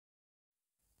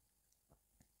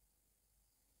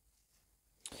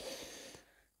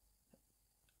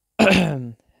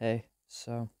Hey,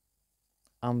 so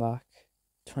I'm back.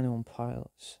 21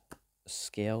 Pilots,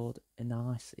 scaled and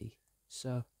icy.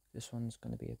 So this one's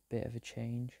gonna be a bit of a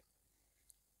change.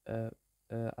 I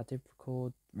did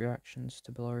record reactions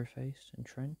to Blurryface and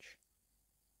Trench,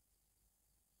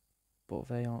 but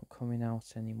they aren't coming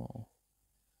out anymore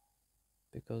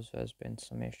because there's been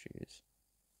some issues.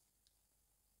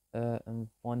 And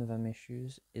one of them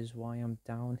issues is why I'm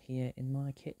down here in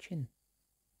my kitchen.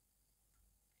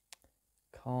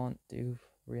 Can't do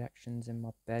reactions in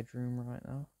my bedroom right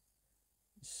now.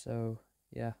 So,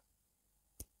 yeah.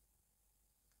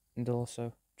 And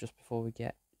also, just before we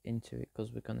get into it,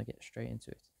 because we're going to get straight into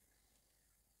it,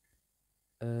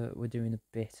 we're doing a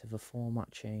bit of a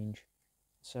format change.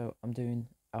 So, I'm doing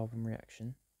album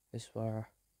reaction. This is where our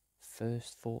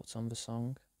first thoughts on the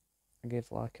song. I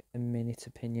give like a minute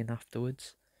opinion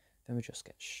afterwards. Then we just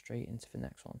get straight into the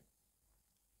next one.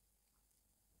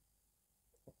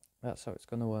 That's how it's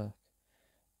going to work.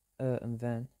 And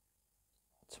then,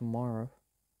 tomorrow,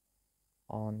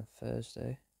 on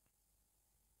Thursday,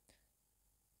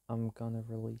 I'm gonna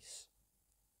release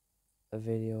a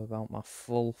video about my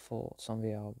full thoughts on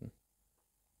the album.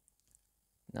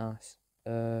 Nice.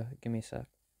 Give me a sec.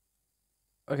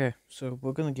 Okay, so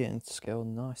we're gonna get into scale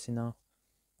nicely now.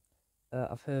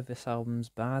 I've heard this album's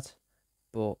bad,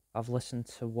 but I've listened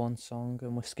to one song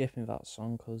and we're skipping that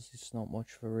song because it's not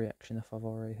much of a reaction if I've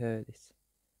already heard it.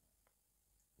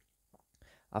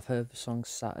 I've heard the song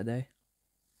Saturday,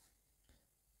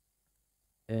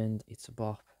 and it's a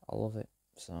bop. I love it.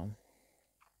 So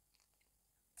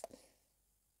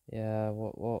yeah,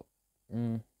 what?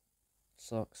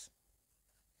 Sucks.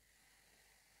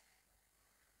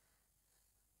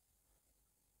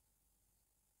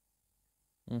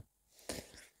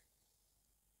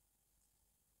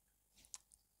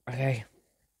 Okay.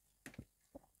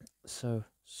 So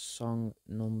song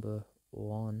number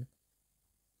 1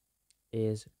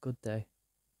 is Good Day.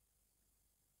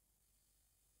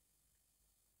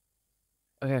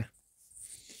 Okay.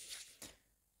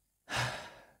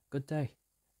 Good Day.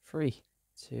 3,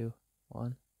 2,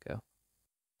 1, go.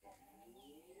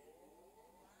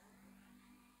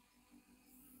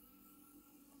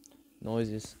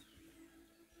 Noises.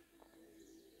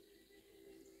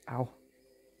 Ow.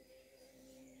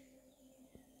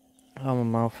 Oh, my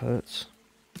mouth hurts.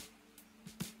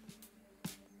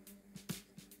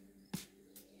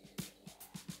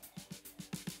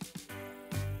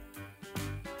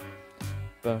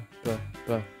 But,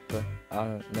 I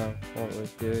don't know what we're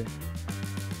doing.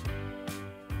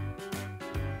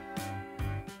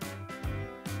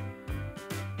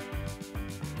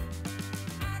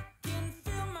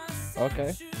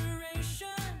 Okay.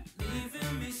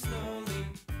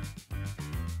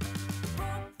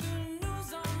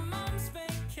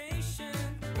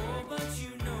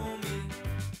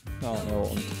 I don't know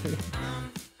what I'm doing.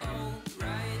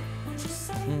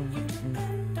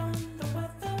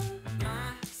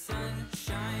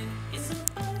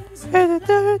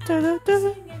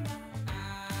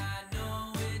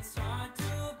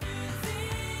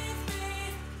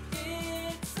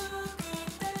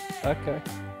 Okay.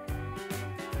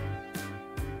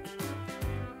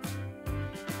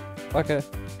 Okay.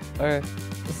 Okay.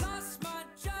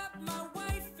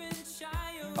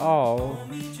 Oh.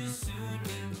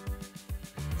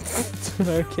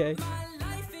 Okay.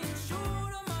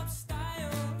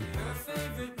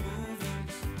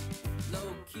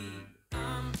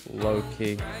 Low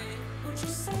key.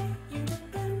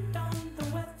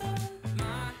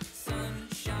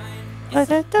 I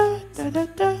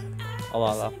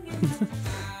like that.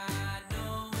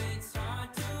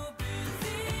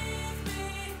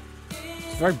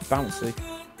 It's very bouncy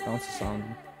sound.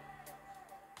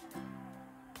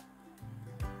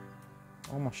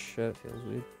 Oh, my shirt feels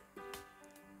weird.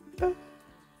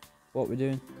 What we're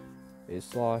doing?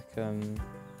 It's like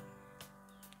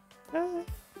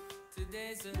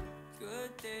Today's a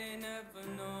good day, never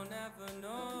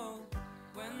know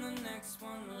when the next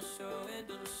one will show,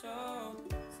 it'll show.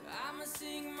 So I'ma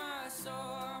sing my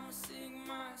soul,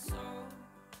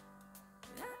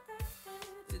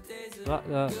 Today's a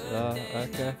good day,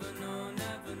 okay.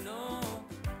 never know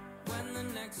when the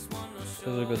next one will show,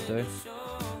 Feels a good day. So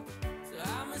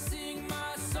I'ma sing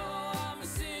my soul.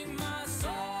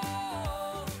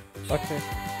 Okay.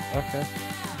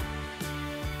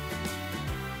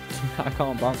 I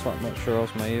can't bounce that much or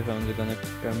else my earphones are gonna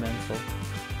go mental.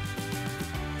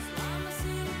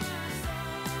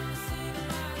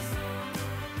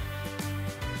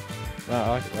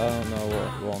 I don't know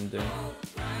what I'm doing.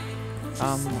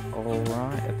 I'm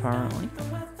alright, apparently.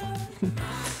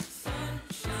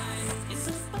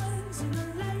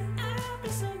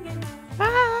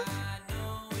 Ah!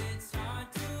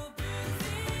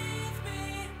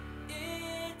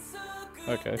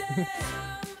 Okay.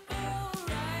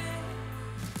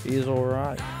 He's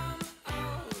alright.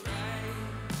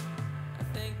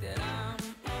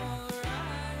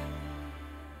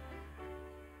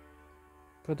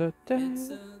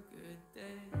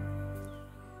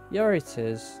 Yeah, it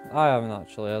is. I haven't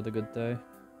actually had a good day.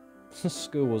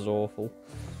 School was awful.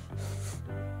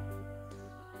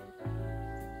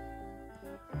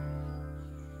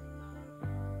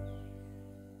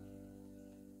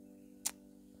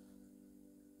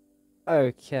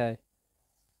 Okay.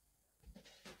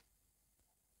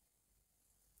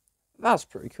 That's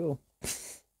pretty cool.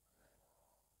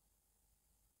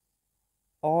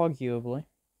 Arguably.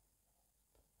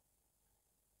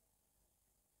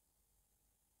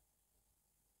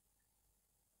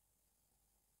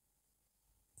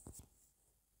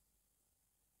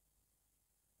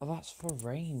 Oh, that's for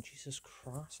rain. Jesus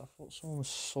Christ. I thought someone was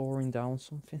soaring down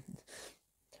something.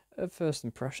 At first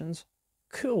impressions.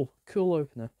 Cool. Cool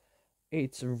opener.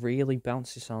 It's really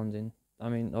bouncy sounding. I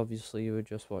mean, obviously you were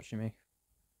just watching me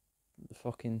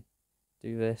fucking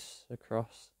do this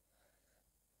across.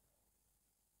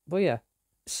 But yeah,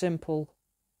 simple.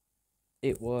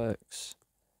 It works.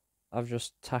 I've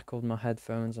just tackled my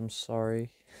headphones. I'm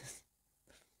sorry.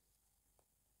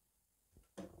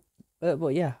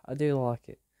 But yeah, I do like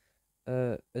it.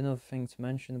 Another thing to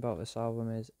mention about this album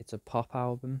is it's a pop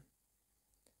album.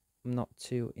 I'm not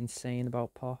too insane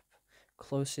about pop.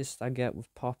 Closest I get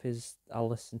with pop is I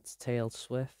listen to Taylor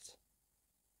Swift.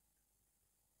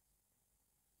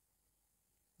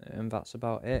 And that's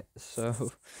about it.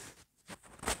 So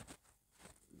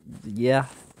yeah,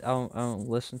 I don't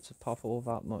listen to pop all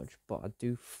that much, but I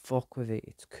do fuck with it.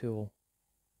 It's cool.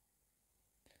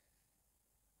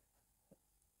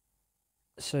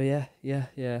 So yeah.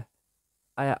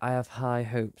 I have high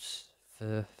hopes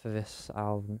for this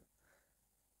album.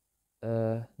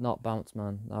 Not Bounce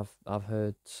Man. I've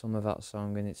heard some of that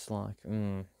song and it's like,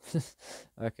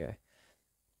 okay.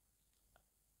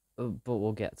 But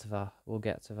we'll get to that. We'll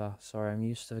get to that. Sorry, I'm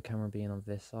used to the camera being on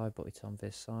this side, but it's on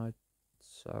this side.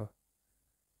 So,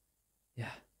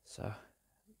 yeah. So,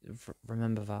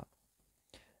 remember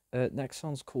that. Next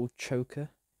song's called Choker.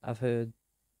 The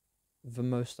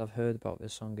most I've heard about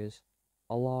this song is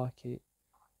I like it.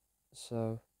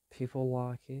 So, people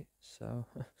like it. So,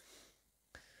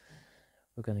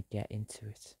 we're gonna get into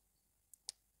it.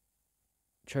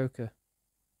 Choker.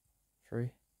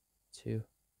 3, 2,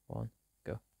 1,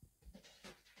 go.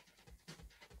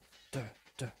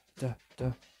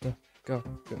 Go.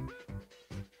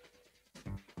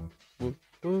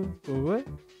 What?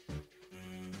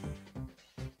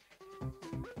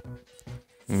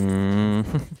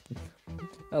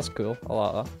 That's cool. I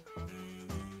like that.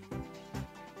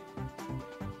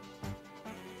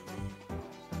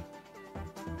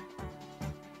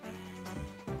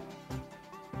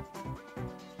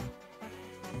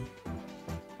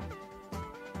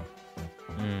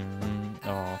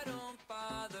 Oh.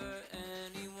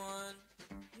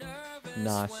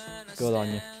 Nice. Good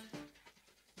on you.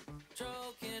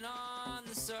 Choking on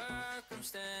the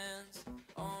circumstance,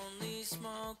 only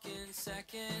smoking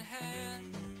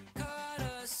secondhand. Cut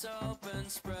us open,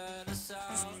 spread us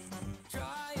out,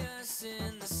 dry us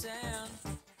in the sand.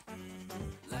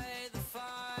 Lay the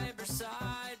fiber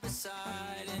side by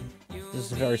side, and you.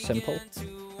 This is very simple.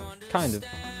 Kind of.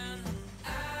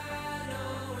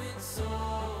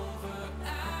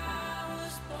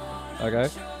 Okay.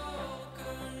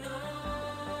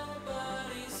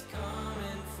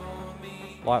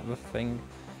 Like the thing,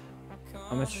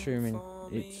 I'm assuming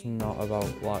it's not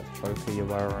about like choker you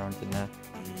wear around your neck.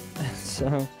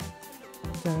 So,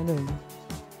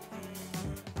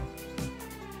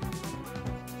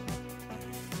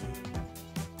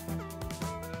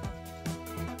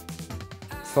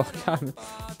 fuck, I'm.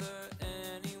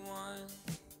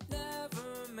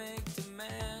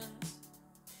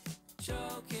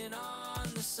 Choking on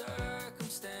the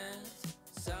circumstance,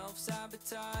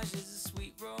 self-sabotage is a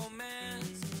sweet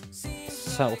romance.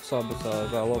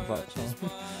 Self-sabotage, I love that song.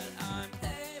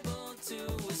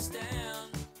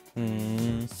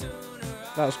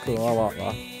 That's cool, I like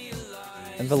that.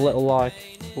 And the little like,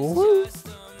 woo,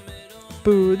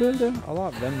 boo, I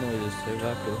like them noises too,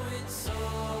 they're cool.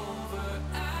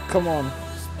 Come on,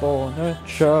 born a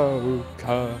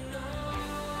choker.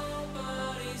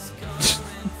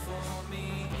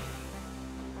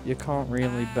 You can't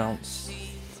really bounce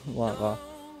like that.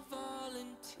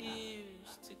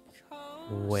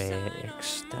 We're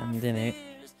extending it.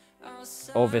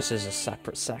 Oh, this is a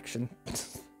separate section.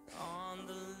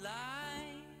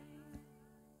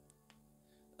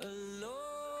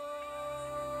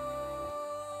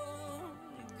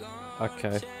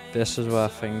 Okay, this is where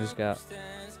things get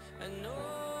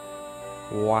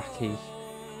wacky.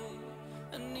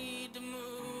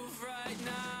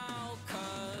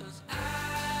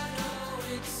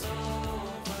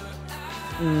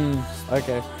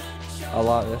 Okay, I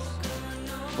like this.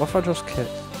 What if I just kick?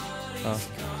 Oh.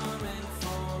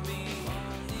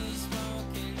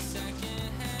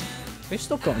 We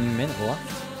still got a minute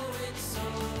left.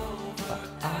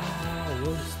 I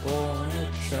was born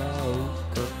a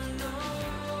choker.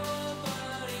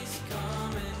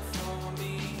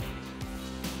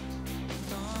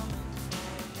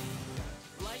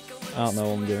 I don't know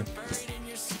what I'm doing.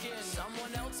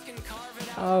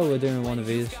 Oh, we're doing one of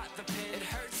these.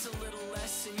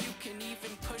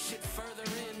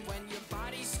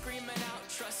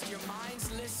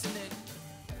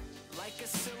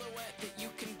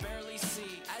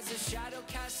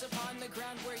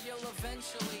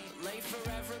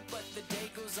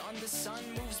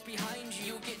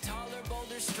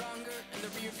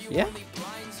 Yeah.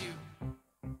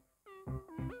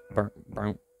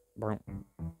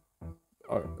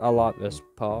 I like this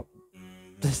part.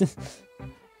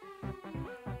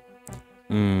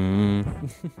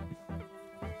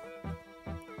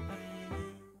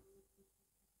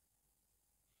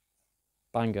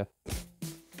 Banger.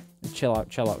 Chill out,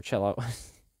 chill out, chill out.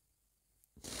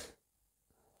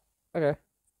 Okay.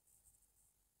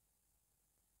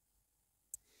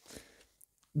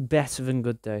 Better than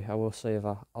Good Day, I will say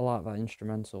that. I like that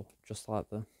instrumental, just like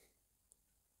the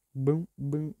boom,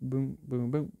 boom, boom,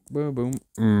 boom, boom, boom, boom.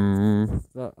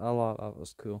 That, I like that.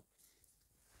 Was cool.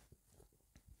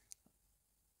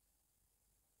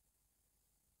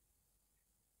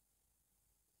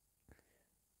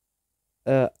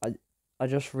 I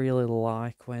just really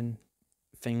like when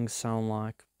things sound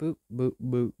like boop, boop,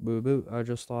 boop, boop, boop. I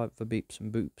just like the beeps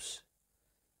and boops.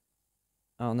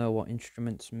 I don't know what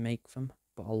instruments make them,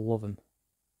 but I love them.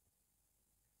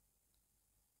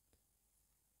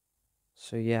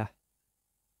 So yeah,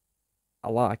 I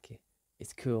like it.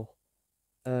 It's cool.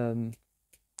 That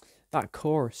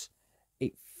chorus,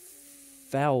 it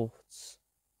felt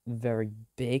very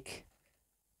big.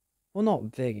 Well,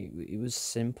 not big. It was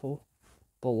simple,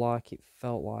 but like it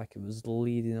felt like it was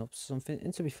leading up to something.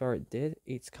 And to be fair, it did.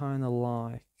 It's kind of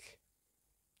like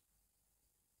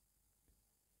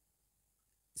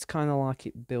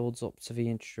it builds up to the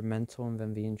instrumental, and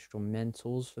then the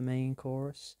instrumental's the main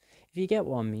chorus. If you get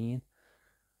what I mean.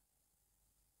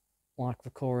 Like, the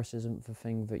chorus isn't the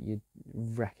thing that you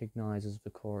recognise as the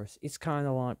chorus. It's kind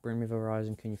of like Bring Me the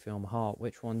Horizon, Can You Feel My Heart?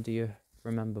 Which one do you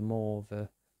remember more?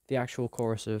 The actual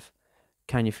chorus of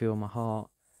Can You Feel My Heart?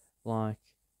 Like,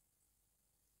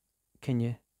 can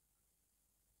you...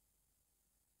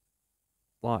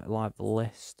 Like the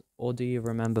list? Or do you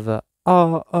remember the...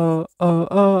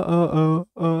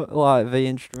 like the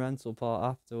instrumental part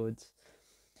afterwards?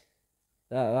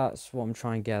 That's what I'm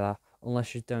trying to get at.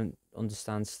 Unless you don't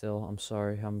understand still, I'm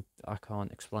sorry. I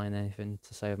can't explain anything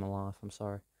to save my life. I'm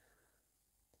sorry.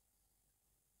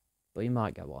 But you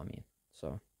might get what I mean.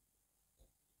 So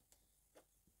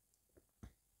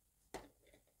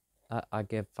I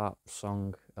give that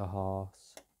song a heart.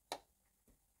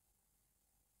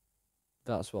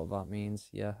 That's what that means.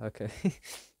 Yeah, okay.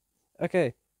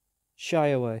 Okay. Shy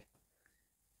Away.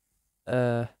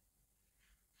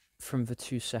 From the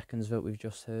 2 seconds that we've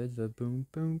just heard, the boom,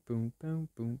 boom, boom, boom,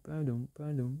 boom, boom,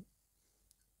 boom,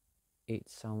 it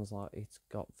sounds like it's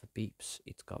got the beeps,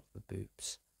 it's got the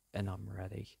boops, and I'm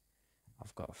ready.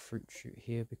 I've got a fruit shoot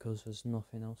here because there's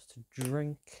nothing else to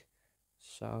drink,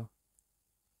 so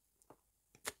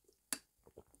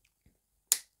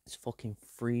it's fucking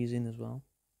freezing as well.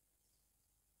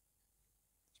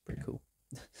 It's pretty cool.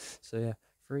 So yeah,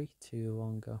 3, 2,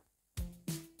 1, go.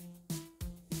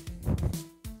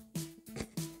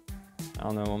 I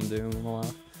don't know what I'm doing with my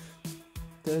life.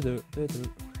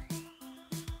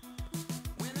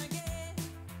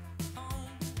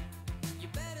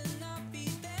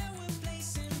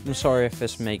 I'm sorry if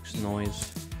this makes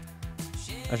noise.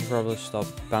 I should probably stop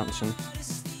bouncing.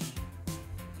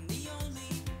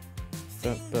 I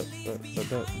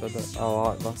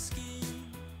like that.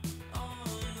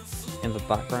 In the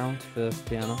background, the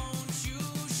piano.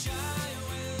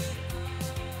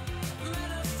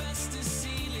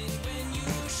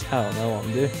 I don't know what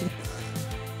I'm doing.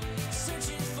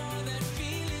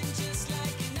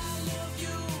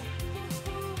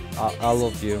 I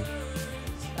love you.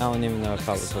 I don't even know if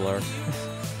that was the lyric.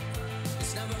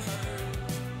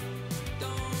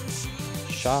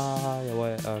 Shy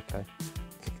away. Okay.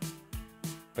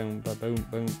 Boom, ba boom,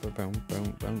 boom, ba boom,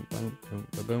 boom, boom, boom, boom,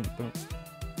 ba boom, boom.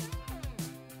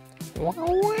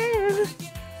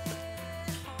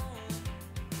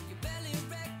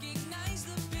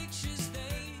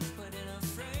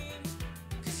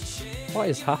 What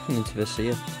is happening to this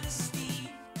here?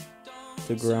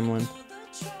 The gremlin.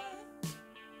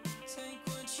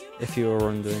 If you were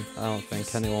wondering, I don't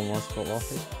think anyone was, but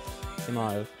Lottie, he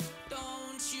might have.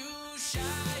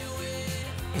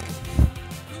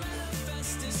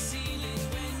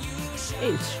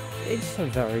 It's a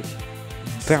very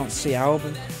bouncy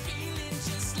album.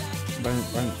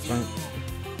 Bounce.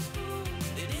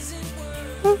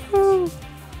 Woohoo!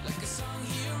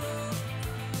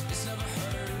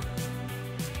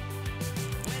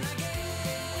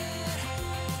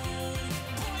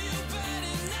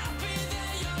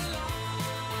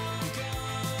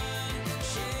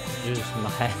 Just my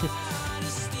head.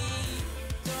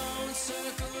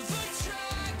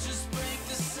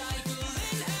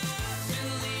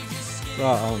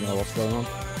 Right, I don't know what's going on.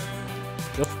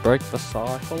 Just break the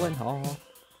cycle in half.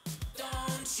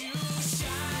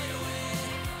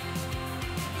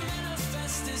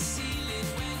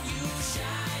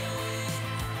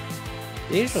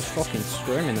 He's just fucking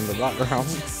screaming in the background.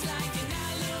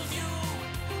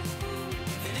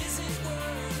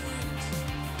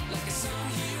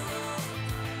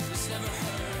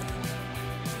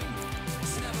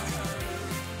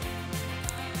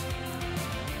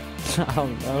 I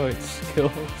don't know, it's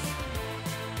cool.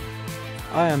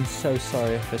 I am so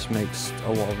sorry if this makes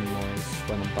a lot of noise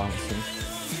when I'm bouncing.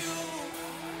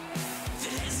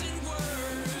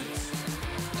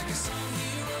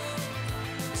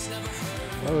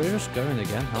 Oh, we're just going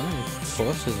again. How many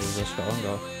courses has this got on,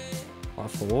 guys? Like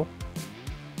 4?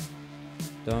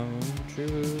 Don't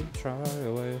you try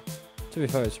away. To be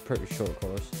fair, it's a pretty short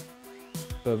chorus.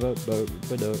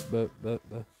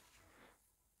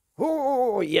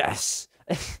 Oh, yes!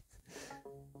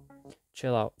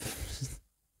 Chill out.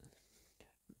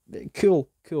 Cool.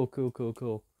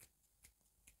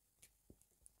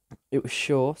 It was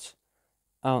short.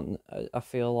 I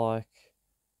feel like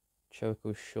Choke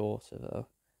was shorter though,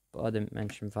 but I didn't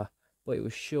mention that. But it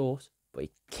was short, but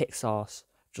it kicks ass.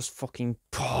 Just fucking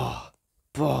bah.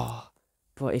 But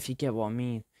if you get what I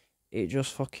mean, it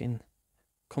just fucking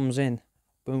comes in.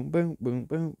 Boom, boom, boom,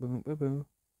 boom, boom, boom, boom.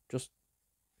 Just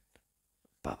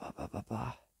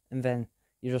bah. And then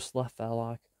you're just left there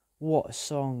like, what a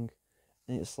song.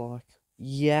 And it's like,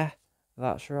 yeah,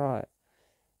 that's right.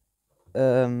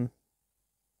 I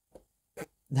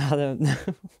don't know.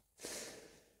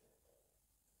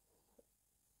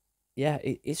 Yeah,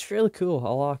 it's really cool. I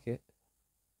like it.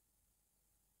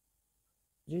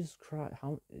 Jesus Christ,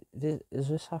 has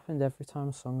this happened every time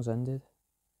a song's ended?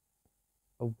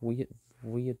 A weird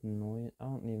noise. I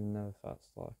don't even know if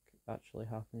that's like actually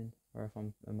happening or if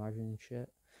I'm imagining shit.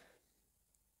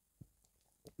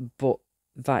 But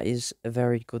that is a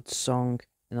very good song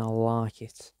and I like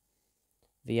it.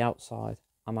 The Outside,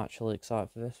 I'm actually excited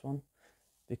for this one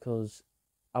because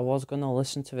I was going to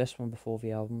listen to this one before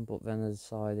the album, but then I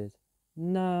decided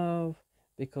no,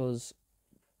 because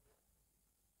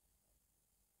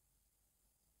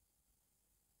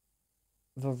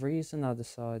the reason I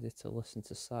decided to listen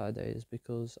to Saturday is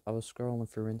because I was scrolling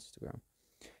through Instagram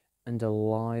and a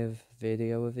live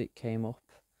video of it came up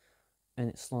and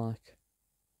it's like,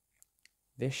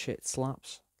 this shit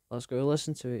slaps, let's go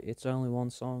listen to it. It's only one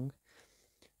song.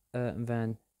 And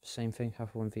then the same thing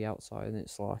happened with The Outside and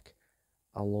it's like,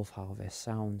 I love how this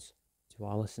sounds. Do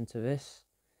I listen to this?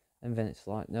 And then it's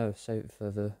like, no, save it for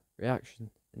the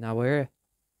reaction. And now we're here.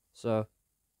 So,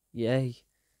 yay.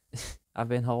 I've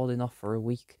been holding off for a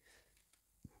week.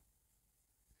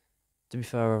 To be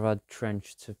fair, I've had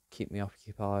Trench to keep me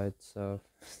occupied, so...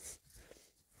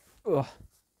 Ugh.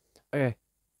 Okay,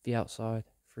 The Outside.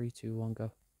 3, 2, 1,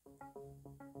 go.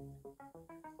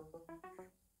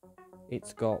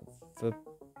 It's got the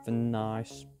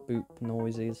nice boop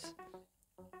noises.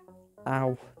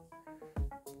 Ow.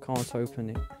 Can't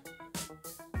open it.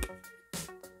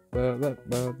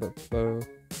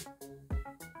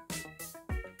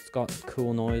 It's got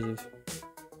cool noises.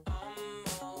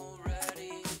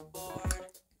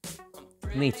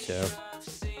 Me too.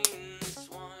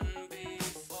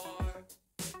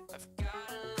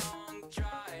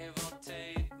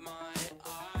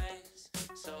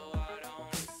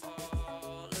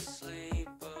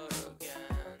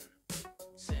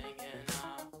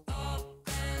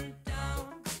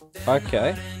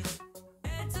 Okay.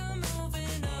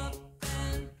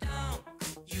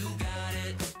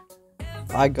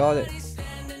 I got it.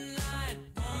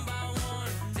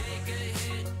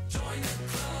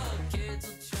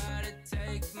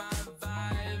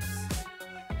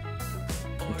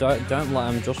 Don't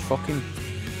let him, just fucking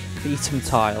beat him,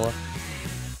 Tyler.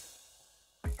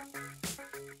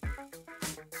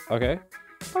 Okay.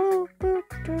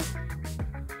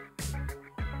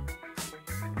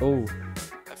 Oh.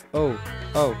 Oh,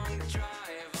 oh.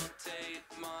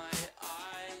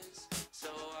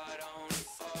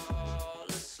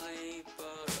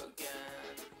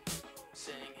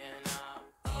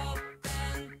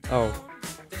 Oh.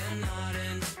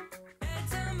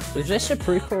 Is this a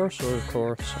pre-chorus or a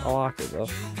chorus? I like it though.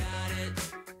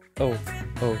 Oh,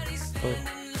 oh, oh.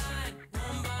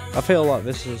 I feel like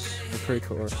this is the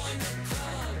pre-chorus.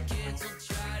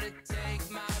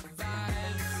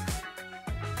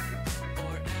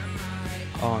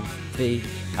 On the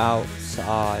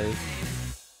outside.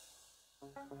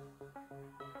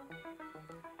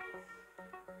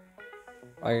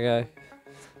 Okay.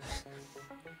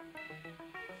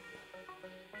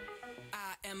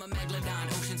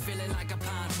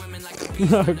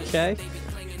 Okay.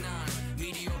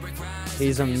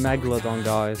 He's a megalodon,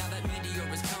 guys.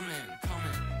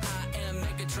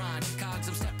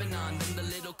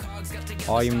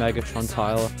 Are you Megatron,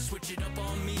 Tyler?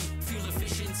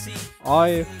 Are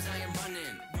you?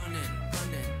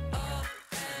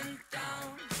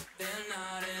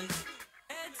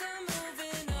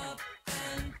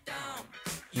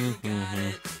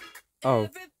 Oh,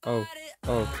 oh,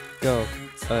 oh, go,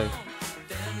 hey.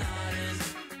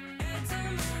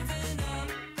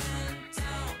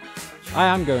 I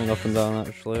am going up and down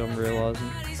actually, I'm realising.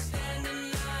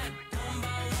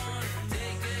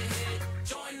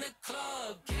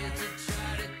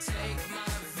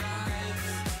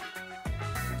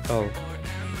 Oh.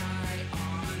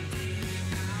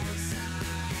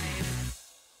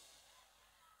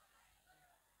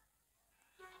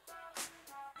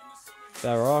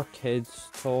 There are kids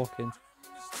talking.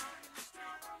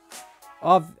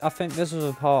 I think this was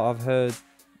a part I've heard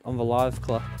on the live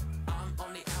clip.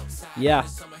 Yeah.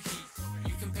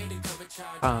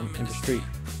 I'm in the street.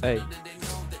 Hey.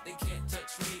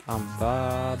 I'm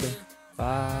vibing,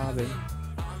 vibing.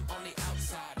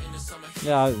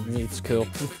 Yeah, it's cool.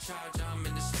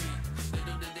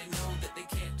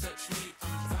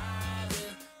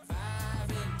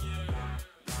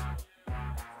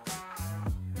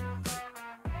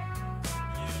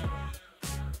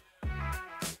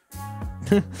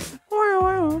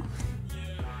 Wow.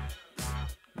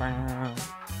 Wow.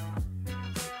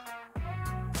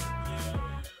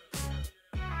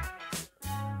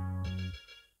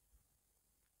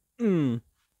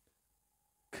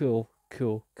 Cool.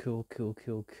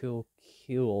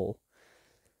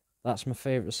 That's my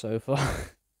favourite so far.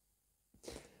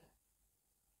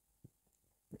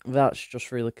 That's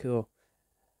just really cool.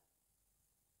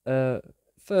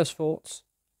 First thoughts.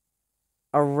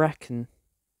 I reckon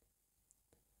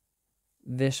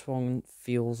this one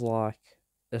feels like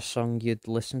a song you'd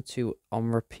listen to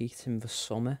on repeat in the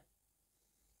summer.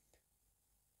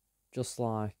 Just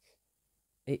like,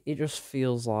 it just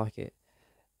feels like it.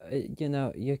 You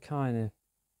know, you kind of,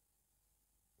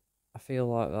 I feel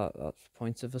like that's the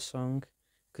point of the song,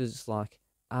 because it's like,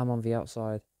 I'm on the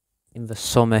outside in the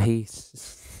summer heat.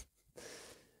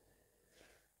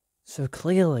 So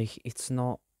clearly it's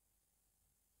not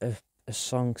a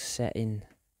song set in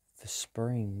the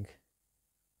spring.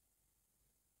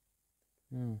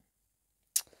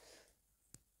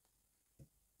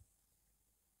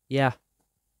 Yeah.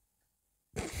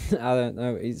 I don't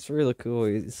know, it's really cool.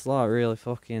 It's like really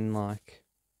fucking like,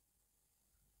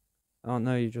 I don't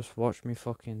know, you just watch me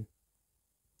fucking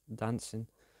dancing.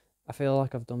 I feel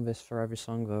like I've done this for every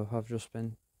song though. I've just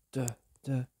been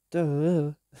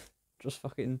just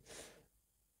fucking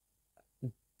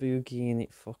boogieing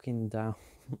it fucking down.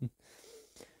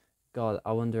 God,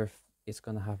 I wonder if it's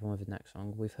gonna happen with the next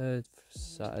song. We've heard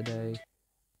Saturday.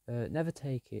 Never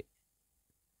Take It.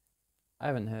 I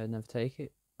haven't heard Never Take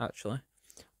It, actually.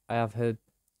 I have heard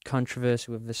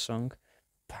controversy with this song.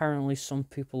 Apparently some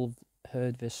people have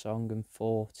heard this song and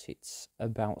thought it's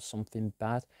about something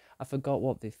bad. I forgot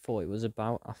what they thought it was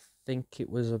about. I think it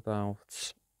was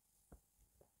about,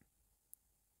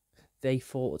 they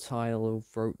thought Tyler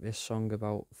wrote this song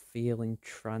about feeling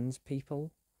trans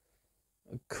people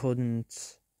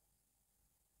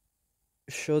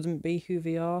shouldn't be who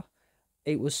they are.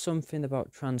 It was something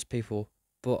about trans people,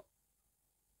 but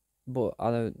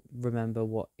I don't remember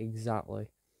what exactly.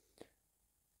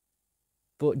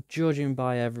 But judging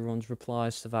by everyone's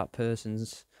replies to that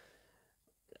person's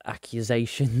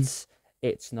accusations,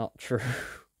 it's not true.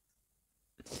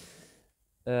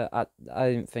 I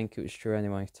didn't think it was true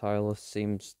anyway. Tyler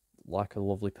seems like a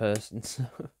lovely person, so.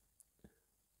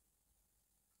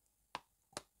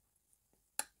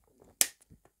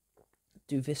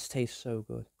 Dude, this tastes so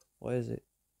good. What is it?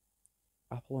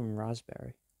 Apple and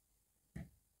raspberry.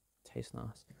 Tastes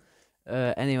nice.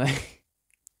 Anyway.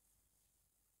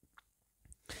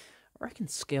 I reckon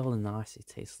Scale and Icy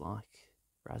tastes like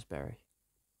Raspberry.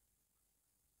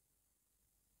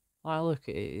 I look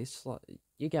at it, it's like,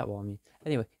 you get what I mean.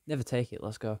 Anyway, Never Take It,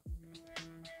 let's go.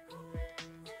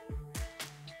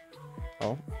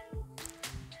 Oh.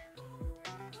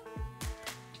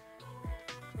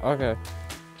 Okay.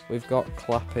 We've got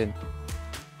clapping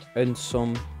and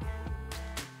some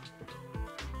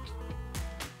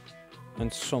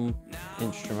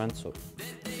instrumental.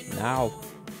 Now.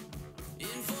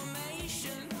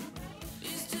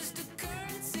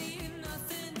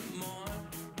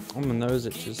 Oh, my nose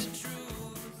itches.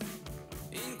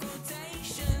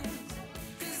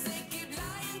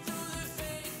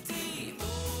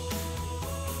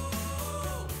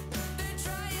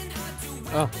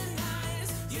 Oh.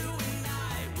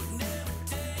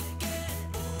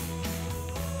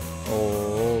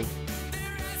 Oh.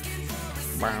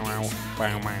 Wow, wow,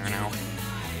 wow, wow.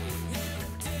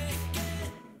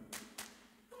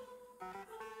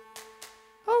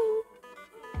 Oh.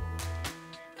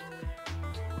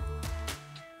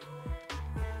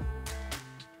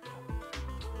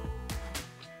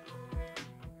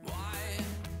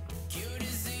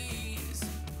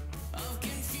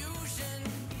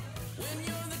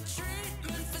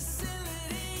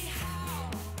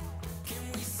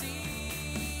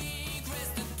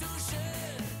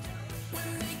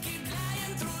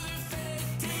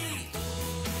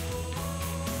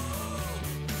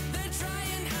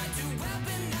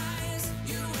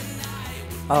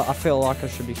 I feel like I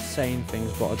should be saying things,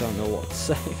 but I don't know what to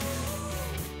say.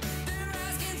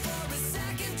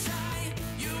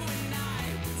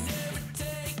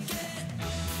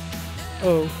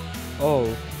 Oh,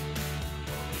 oh.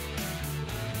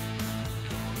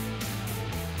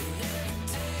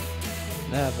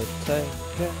 Never take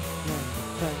it, never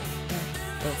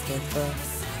take it.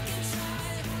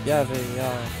 Yeah,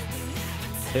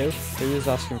 who is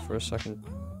asking for a second?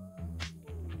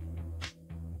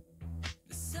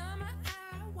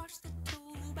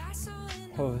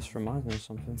 Oh, this reminds me of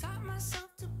something.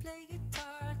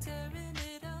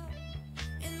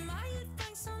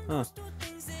 Huh.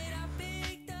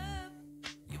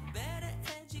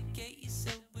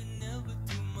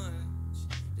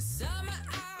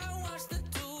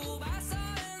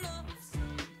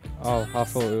 Oh, I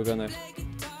thought we were gonna.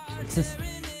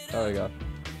 There we go.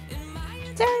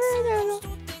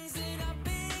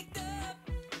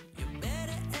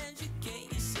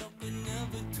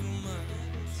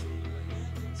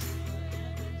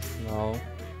 No.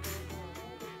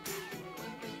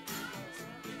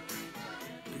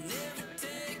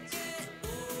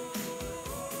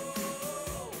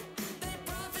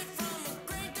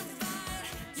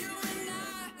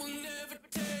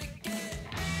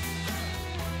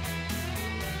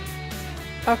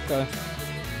 Okay.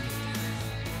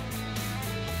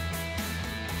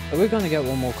 Are we gonna get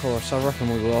one more chorus? I reckon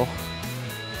we will.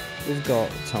 We've got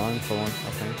time for one,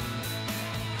 I think.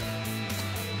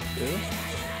 Do we?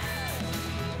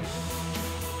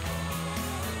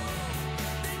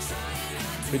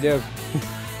 We do.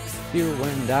 You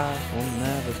and I will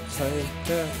never take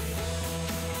it.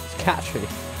 It's catchy.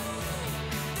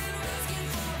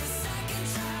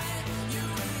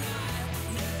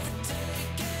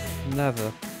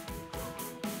 Never.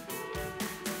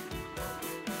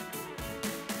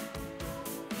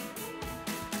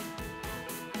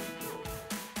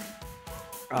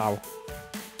 Ow.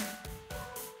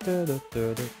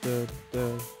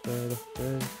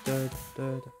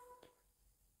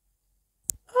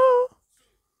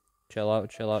 Chill out,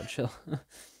 chill out, chill.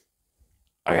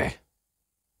 Okay.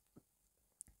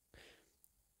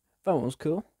 That one was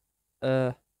cool.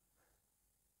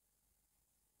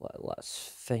 Let's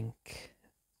think.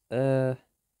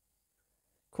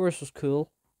 Chorus was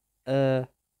cool.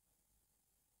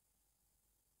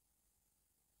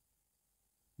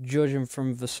 Judging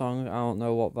from the song, I don't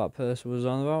know what that person was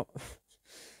on about.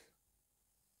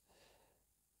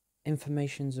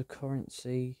 Information's a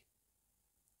currency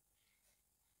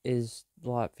is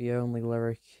like the only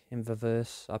lyric in the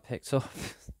verse I picked up.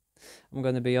 I'm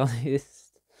gonna be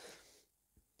honest.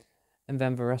 And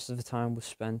then the rest of the time was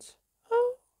spent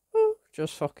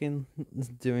just fucking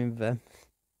doing them.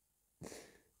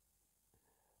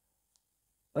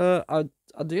 I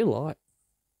do like.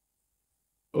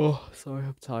 Oh, sorry,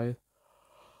 I'm tired.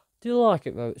 Do like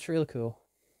it though? It's really cool.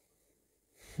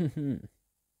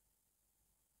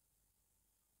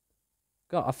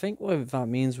 God, I think what that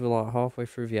means we're like halfway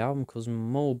through the album, because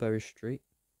Mulberry Street,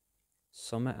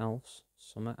 Somewhere Else,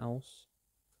 Somewhere Else,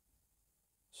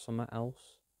 Somewhere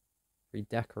Else,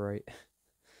 Redecorate.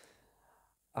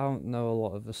 I don't know a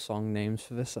lot of the song names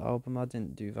for this album. I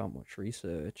didn't do that much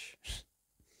research.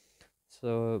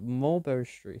 So, Mulberry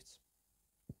Street.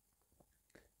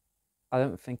 I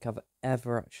don't think I've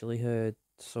ever actually heard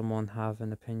someone have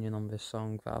an opinion on this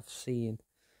song that I've seen.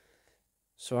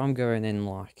 So I'm going in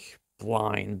like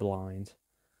blind,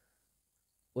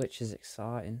 which is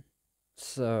exciting.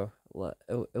 So, are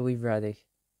we ready?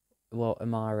 Well,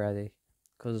 am I ready?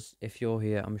 Because if you're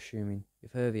here, I'm assuming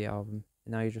you've heard the album,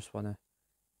 and now you just want to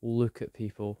look at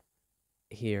people,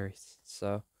 hear it.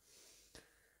 So,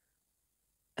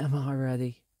 am I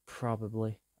ready?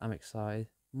 Probably. I'm excited.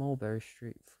 Mulberry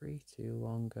Street, 3 too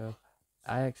long ago.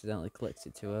 I accidentally clicked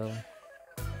it too early.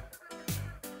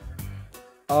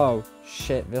 Oh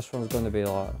shit, this one's gonna be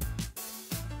like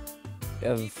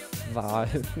a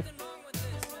vibe.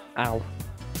 Ow.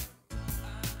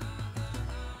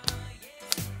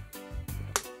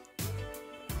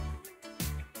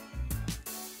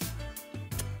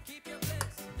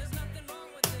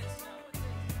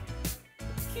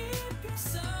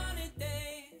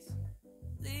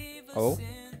 Oh,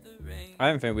 I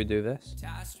don't think we do this.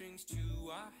 Tie strings to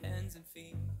our hands and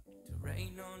feet to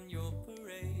rain on your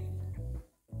parade.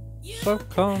 So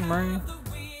come rain. The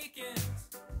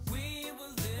weekends we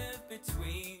will live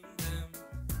between them.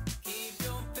 Keep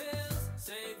your pills,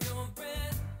 save your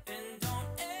breath, and don't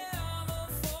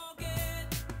ever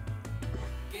forget.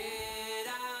 Get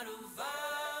out of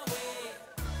our way.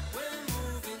 We're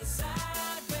moving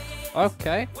sideways.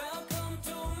 Okay. Welcome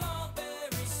to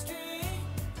Mulberry Street.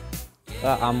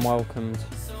 That I'm welcomed.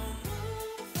 So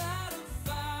move out of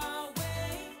our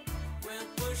way. We're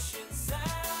pushing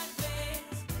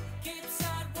sideways. Keep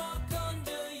sidewalk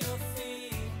under your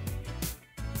feet.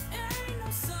 Ain't no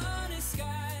sunny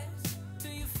skies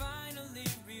till you finally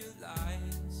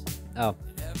realize Oh,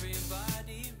 that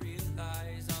everybody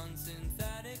relies on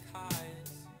synthetic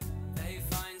highs. They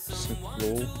find someone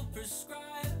Lol. to prescribe.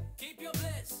 Keep your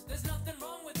bliss, there's nothing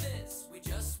wrong with this. We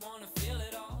just wanna feel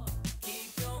it all.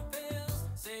 Keep your pills,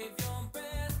 save your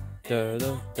breath. da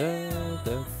da da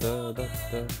da da da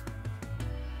da.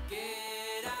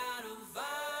 Get out of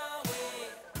our way.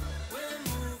 We're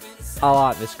moving I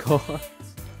like this chorus.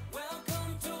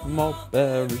 Welcome to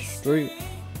Mulberry Street.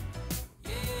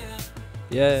 yeah.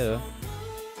 Yeah.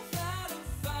 Move out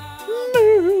of our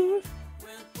Move.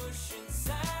 We're pushing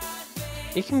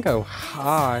sideways. He can go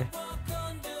high. Walk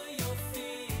under your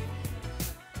feet.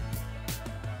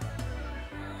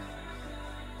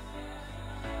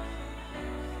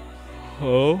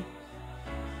 Oh.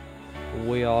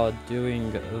 We are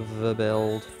doing the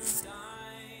build.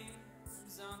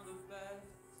 Times on the bed,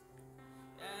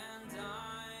 and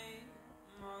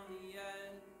I'm on the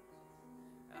edge.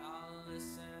 I'll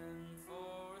listen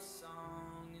for a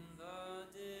song in the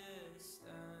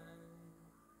distance.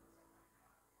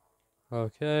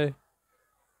 Okay.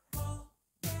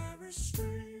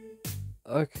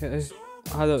 Okay.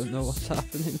 I don't know what's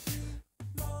happening.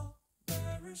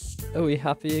 Are we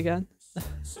happy again?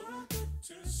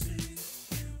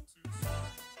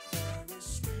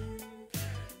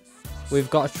 We've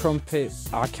got a trumpet.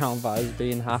 I count that as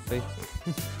being happy.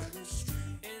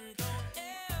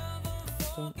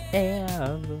 Don't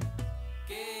ever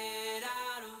Get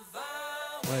out of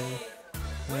our way. wait.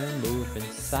 We're moving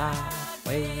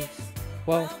sideways.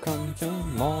 Welcome to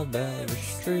Mulberry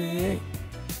Street.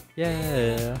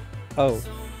 Yeah. Oh.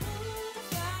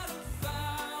 Out of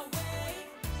our way.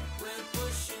 We're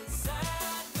pushing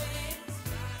sideways.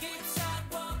 Keep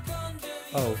sidewalk under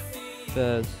your Oh. feet.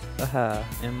 There's a hair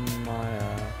in my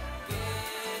eye.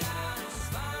 Get out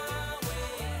of our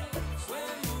way.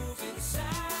 We're moving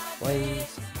sideways.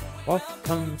 Ways.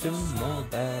 Welcome to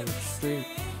Mulberry Street.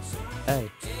 Hey.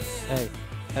 Hey.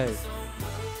 Hey.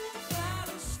 Out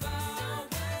of our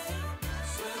way.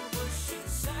 We're pushing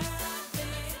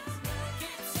sideways.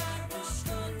 Keep sidewalk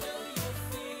under your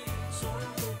feet.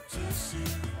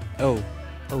 Oh.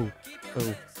 Oh.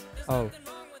 Oh. Oh.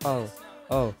 Oh.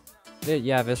 Oh.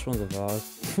 Yeah, this one's a vibe.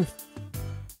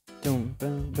 Boom,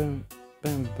 boom, boom,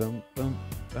 boom, boom, boom,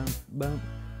 boom, boom,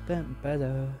 boom,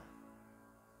 better.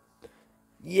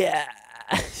 Yeah.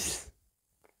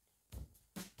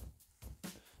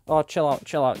 Oh, chill out,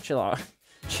 chill out, chill out,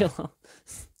 chill out.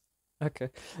 Okay,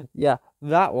 yeah,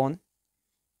 that one.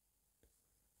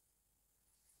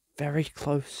 Very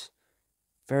close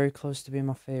to being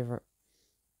my favorite.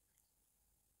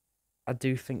 I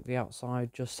do think the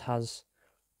outside just has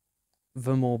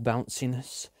the more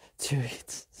bounciness to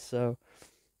it. So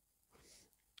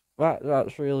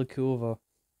that's really cool though.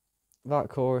 That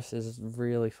chorus is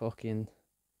really fucking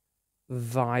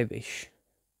vibe-ish.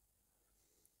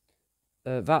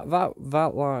 That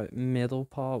like middle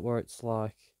part where it's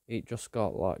like it just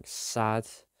got like sad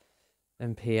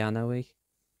and piano-y.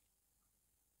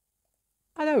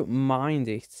 I don't mind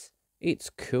it,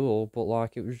 It's cool, but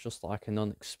like it was just like an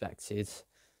unexpected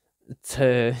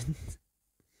turn.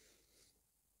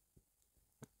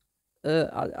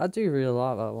 I do really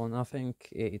like that one. I think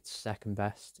it's second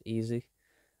best, easy.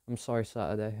 I'm sorry,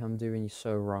 Saturday. I'm doing you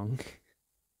so wrong.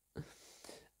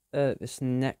 This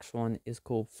next one is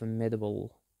called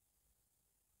Formidable.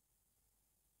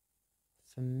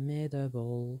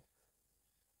 Formidable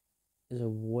is a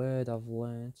word I've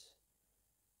learnt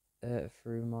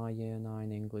through my year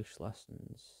 9 English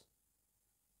lessons.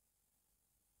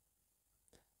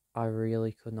 I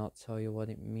really could not tell you what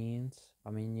it means.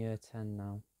 I'm in year 10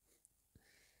 now.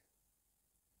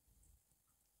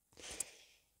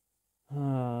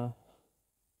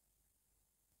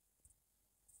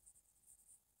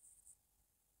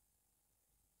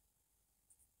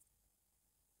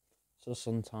 So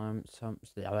some time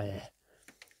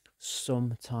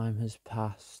has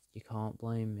passed. You can't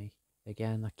blame me.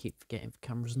 Again, I keep forgetting the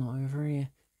camera's not over here.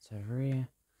 It's over here.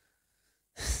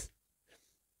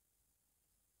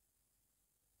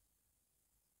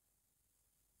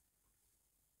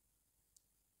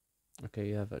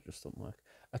 Okay, yeah, that just didn't work.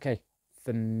 Okay,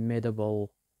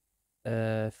 Formidable.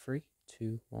 3,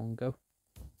 2, 1, go.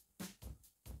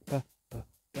 Okay.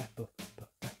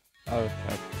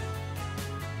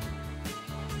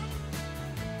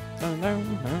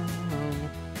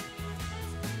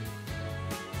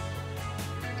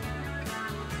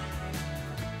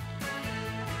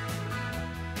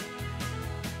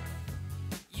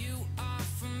 You are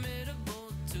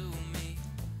formidable to me,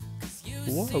 'cause you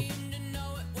Whoa. seem to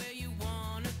know it where you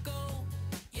wanna go.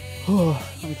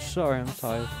 I'm sorry, I'm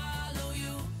tired. Follow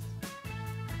you.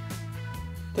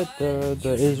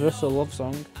 Is this a love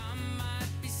song? I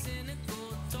might be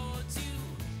cynical towards you,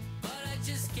 but I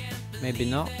just can't believe Maybe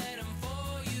not. that I'm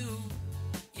for you.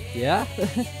 Yeah?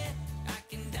 I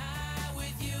can die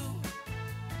with you.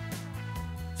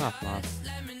 Not bad.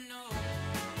 Let me know.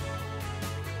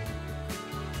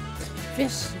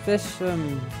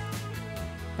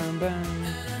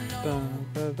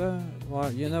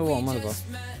 Well, you know what I'm on about.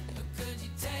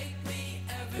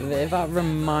 That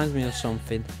reminds me of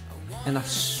something, and I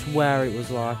swear it was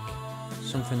like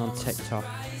something on TikTok.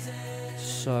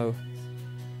 So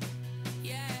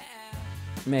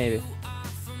maybe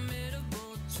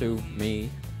to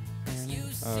me.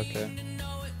 Okay.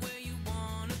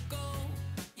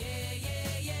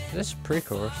 This is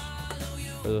pre-chorus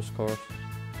for this chorus.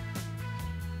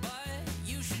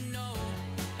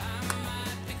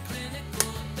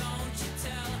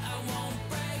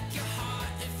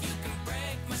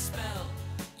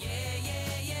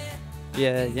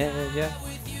 Yeah.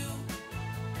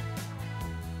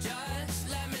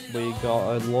 We got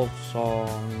a love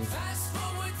song.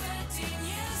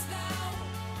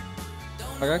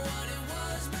 Okay.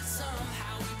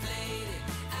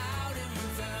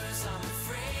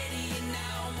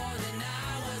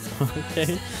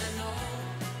 Okay.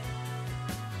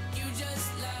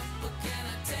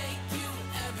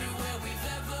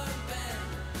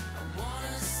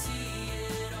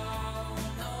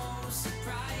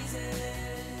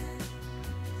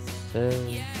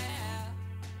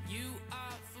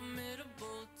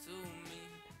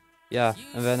 Yeah,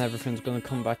 and then everything's gonna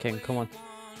come back in. Come on.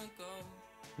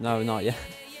 No, not yet.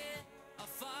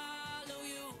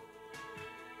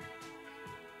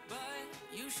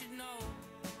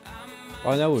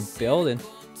 I know we're building.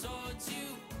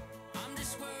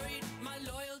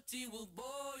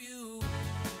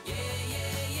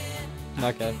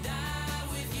 Okay.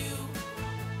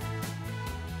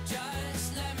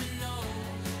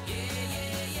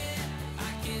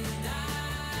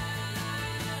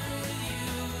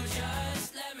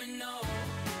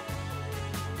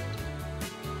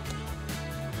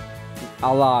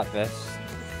 I like this.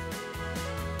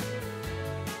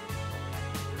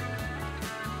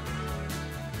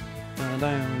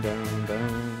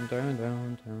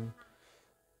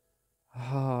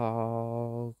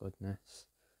 Oh, goodness.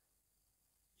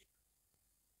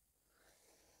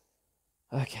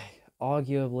 Okay,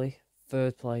 arguably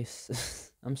third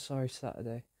place. I'm sorry,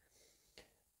 Saturday.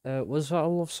 Was that a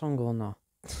love song or not?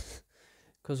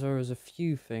 Because there was a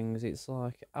few things. It's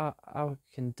like I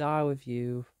can die with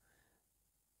you,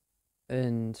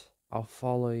 and I'll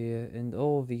follow you, and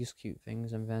all these cute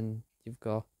things, and then you've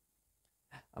got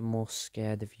I'm more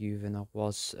scared of you than I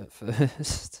was at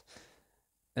first.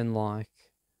 And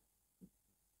like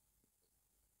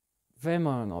they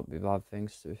might not be bad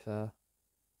things, to be fair,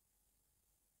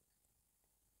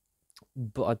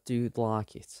 but I do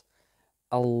like it.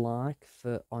 I like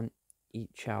that on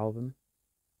each album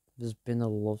there's been a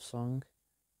love song,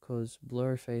 because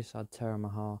Blurryface had Tear My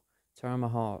Heart. Tear My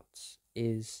Heart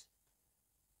is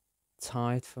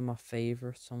tied for my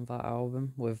favourite on that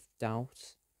album with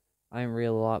Doubt. I didn't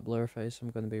really like Blurface, I'm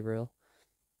gonna be real.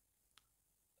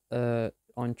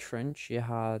 On Trench you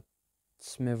had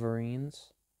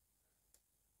Smithereens,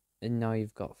 and now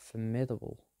you've got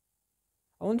Formidable.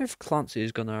 I wonder if Clancy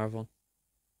is gonna have one.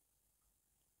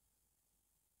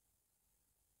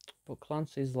 But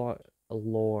Clancy's like a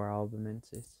lore album, isn't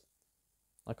it?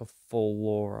 Like a full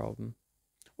lore album.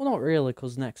 Well, not really,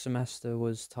 because Next Semester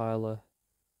was Tyler,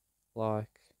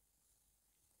 like,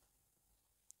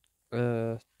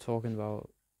 talking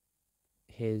about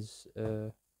his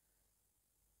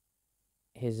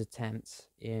attempts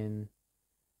in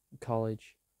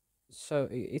college. So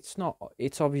it's not.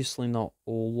 It's obviously not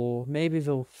all lore. Maybe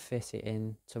they'll fit it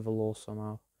in to the lore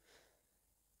somehow.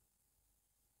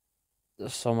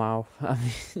 Somehow, I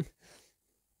mean,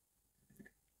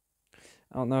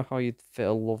 I don't know how you'd fit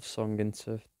a love song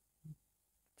into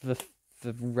the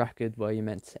record where you're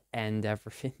meant to end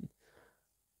everything.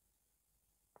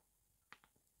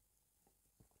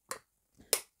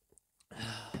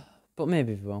 But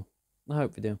maybe they will. I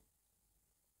hope they do.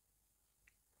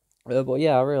 But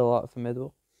yeah, I really like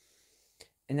Formidable.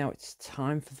 And now it's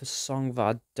time for the song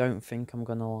that I don't think I'm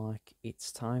gonna like.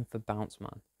 It's time for Bounce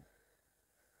Man.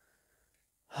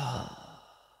 I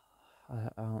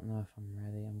don't know if I'm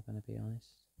ready, I'm gonna be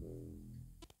honest.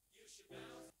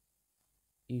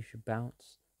 You should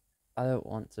bounce. I don't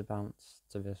want to bounce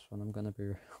to this one, I'm gonna be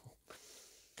real.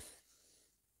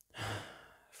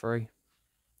 3,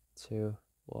 2,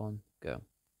 1, go.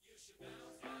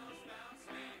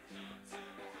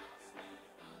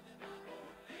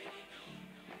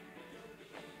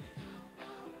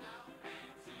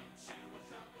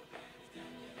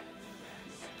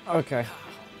 Okay.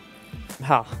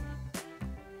 Ha.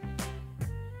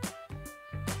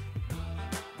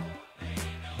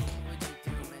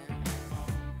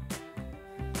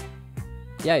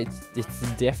 Yeah, it's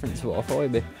different to what I thought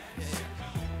it'd be.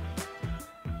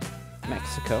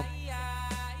 Mexico.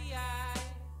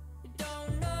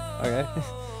 Okay.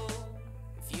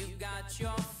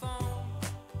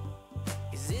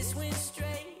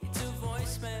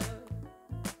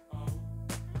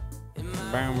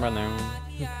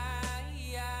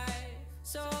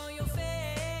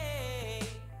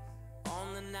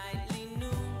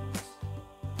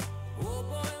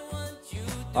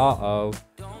 Uh-oh.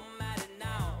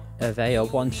 They are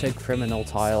wanted criminal,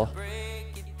 Tyler.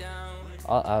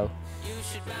 Uh-oh.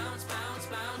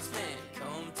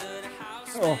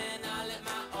 Oh.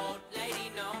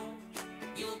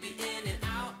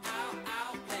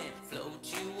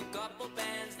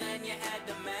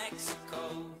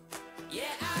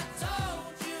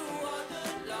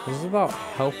 This is about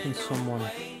helping someone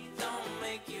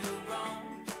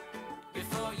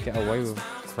get away with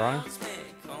crime.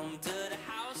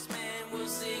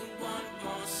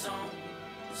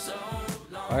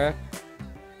 Okay.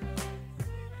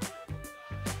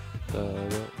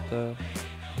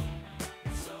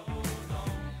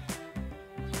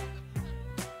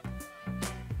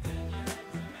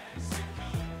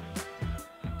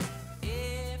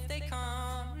 If they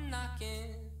come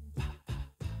knocking,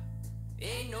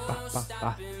 ain't no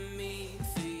stopping me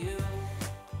for you.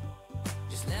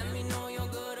 Just let me know you're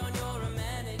good on your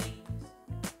amenities.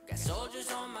 Got soldiers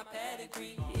on my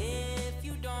pedigree. If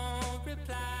you don't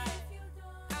reply,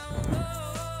 I'll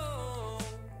know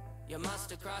you must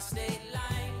have crossed state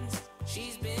lines.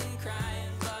 She's been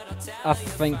crying, but I'll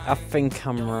tell you I think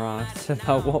I'm right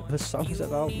about what the song's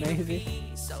about,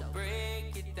 maybe. so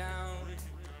break it down.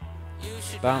 You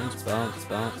should Bounce, bounce,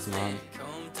 bounce, man.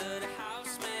 come to the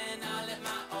house, man. I'll let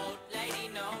my old lady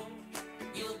know.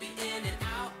 You'll be in and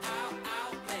out, out,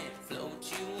 out, man.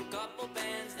 Float you a couple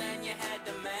bands, then you head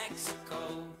to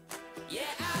Mexico. Yeah,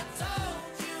 I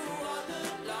told you all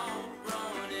along,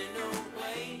 running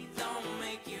away don't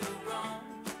make you wrong.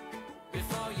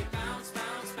 Before you bounce,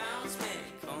 bounce, bounce, man.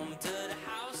 Come to the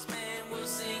house, man. We'll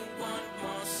sing one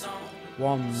more song.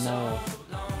 One more.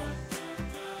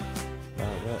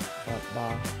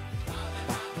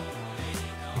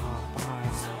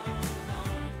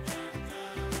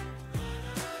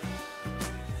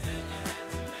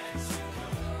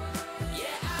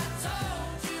 Yeah, I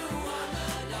told you all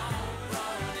along,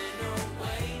 running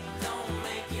away don't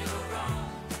make you wrong.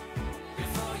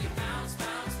 Before you bounce,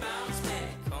 bounce, bounce, man,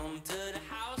 come to the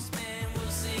house, man.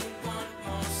 We'll sing one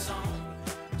more song.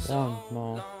 One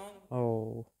more.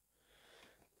 Oh.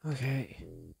 Okay.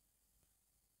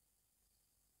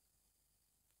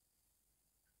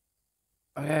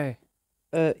 Okay.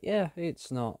 Yeah,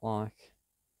 it's not like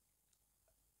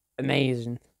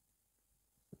amazing.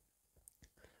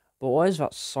 But what is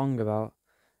that song about?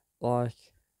 Like,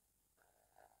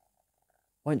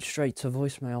 Went straight to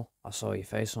voicemail. I saw your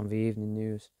face on the evening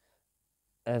news.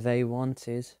 They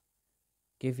wanted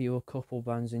give you a couple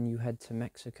bands and you head to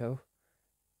Mexico.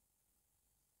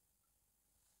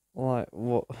 Like,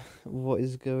 what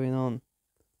is going on?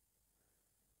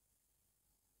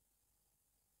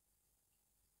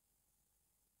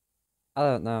 I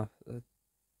don't know.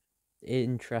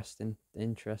 Interesting.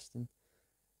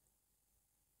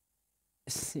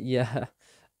 Yeah.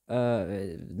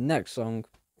 Next song.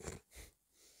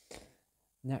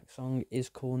 Next song is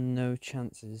called No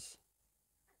Chances.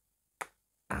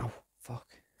 Ow, fuck.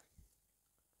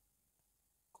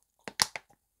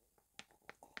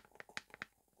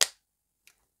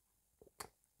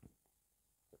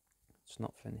 It's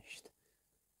not finished.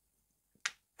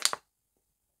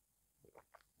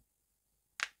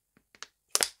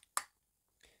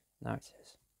 Now it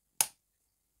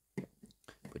is.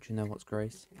 But you know what's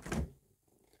great?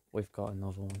 We've got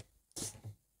another one.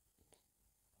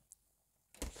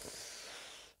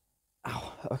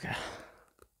 Ow, okay.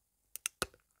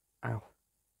 Ow.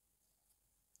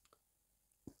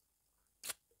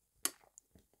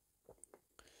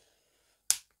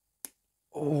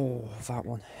 Oh, that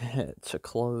one. To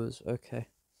close, okay.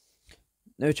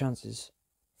 No Chances.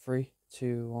 3,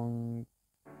 2, 1.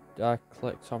 I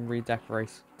clicked on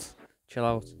redecorate. Chill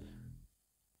out.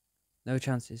 No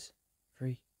Chances.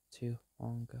 3, 2,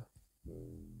 1, go.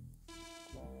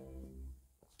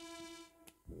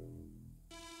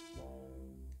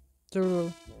 Duh.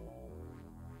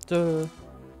 Duh.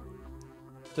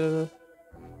 Duh.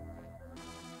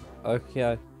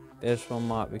 Okay, this one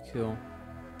might be cool.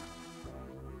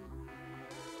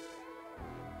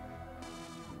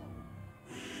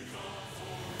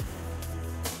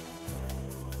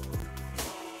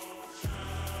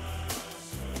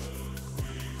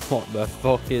 What the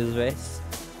fuck is this?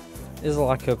 It's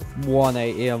like a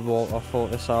 180 of what I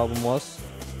thought this album was.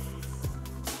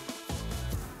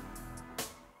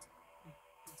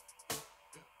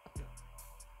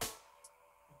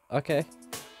 Okay.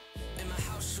 In my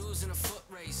house, shoes and a foot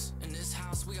race. In this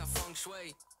house, we got feng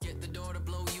shui. Get the door to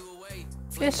blow you away.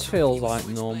 This feels like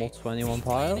normal 21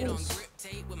 Pilots.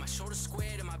 With my shoulders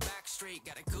squared and my back straight.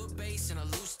 Got a good bass and a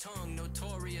loose tongue.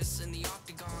 Notorious in the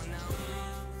octagon now.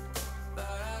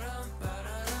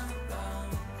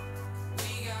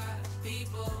 We got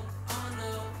people on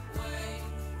the way.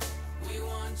 We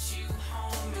want you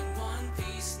home in one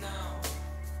piece now.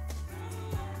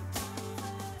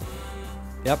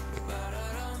 Yep.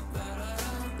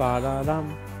 Ba-da-dum.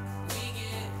 We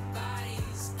get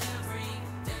bodies every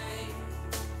day.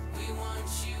 We want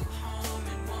you home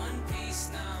in one piece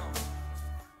now.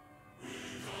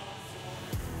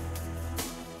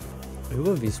 Who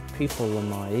are these people in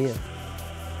my ear?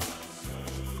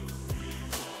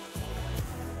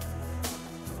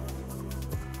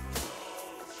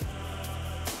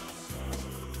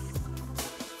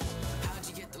 How'd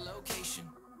you get the location?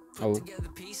 Oh. Put together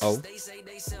pieces. Oh. They say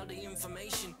they sell the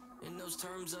information. In those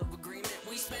terms of agreement,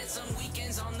 we spent some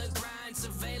weekends on the grind.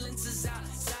 Surveillance is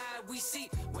outside. We see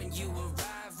when you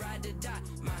arrive, ride or die.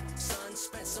 My son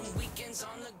spent some weekends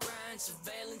on the grind.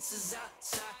 Surveillance is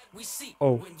outside. We see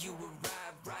Oh. when you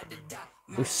arrive, ride or die.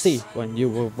 We see when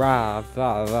you arrive.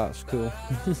 That's cool.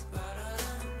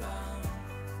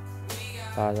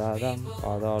 Ba-da-dum,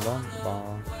 ba-da-dum,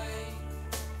 ba.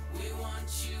 We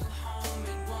want you home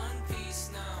in one piece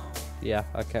now. Yeah,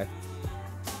 okay.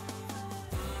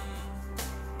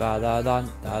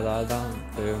 Da-da-dum, da-da-dum,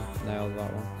 boom. Nailed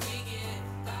that one. We get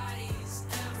bodies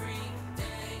every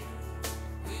day.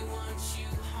 We want you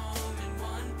home in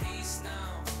one piece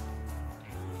now.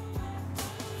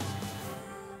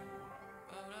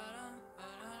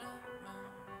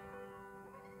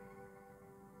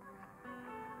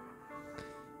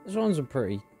 This one's a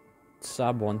pretty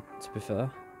sad one, to be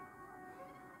fair.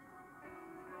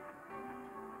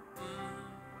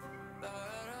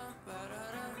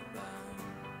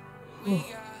 We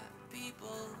got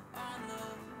people on the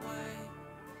way.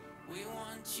 We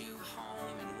want you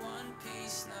home in one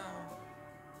piece now.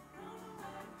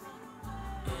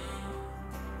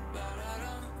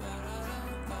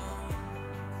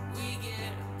 We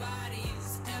get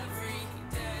bodies every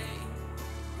day.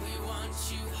 We want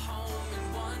you home in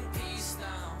one piece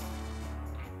now.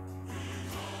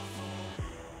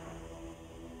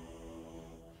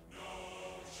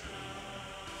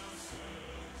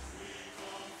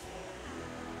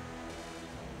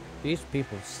 These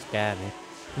people scare me.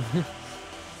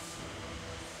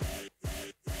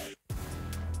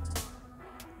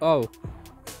 Oh.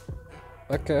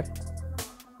 Okay.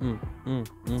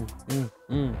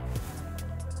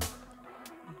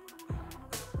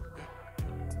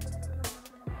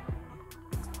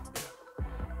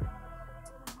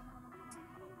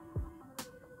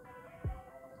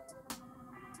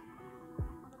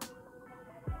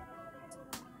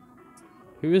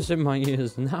 Who is in my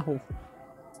ears now?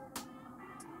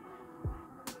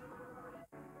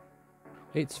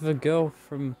 It's the girl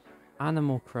from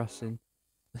Animal Crossing.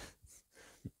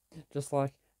 Just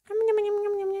like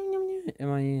in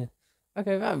my ear.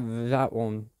 Okay, that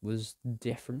one was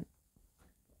different.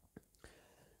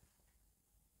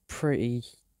 Pretty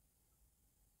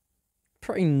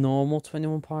normal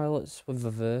 21 Pilots with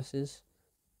the verses.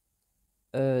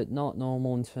 Not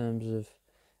normal in terms of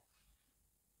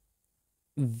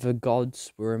the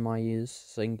gods were in my ears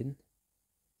singing.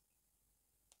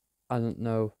 I don't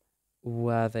know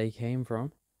where they came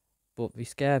from, but they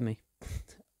scared me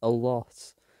a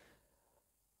lot.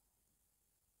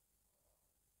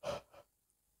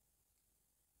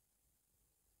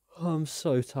 I'm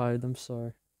so tired, I'm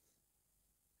sorry.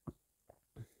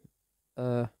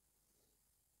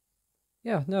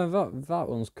 Yeah, no, that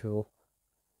one's cool.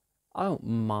 I don't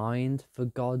mind the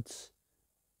gods.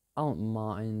 I don't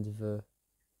mind the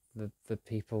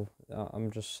people.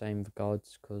 I'm just saying the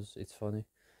gods because it's funny.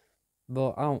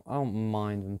 But I don't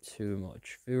mind them too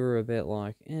much. They were a bit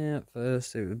like, at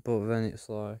first, but then it's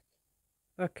like,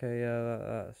 okay,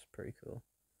 yeah, that's pretty cool.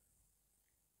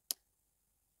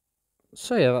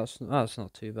 So yeah, that's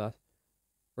not too bad.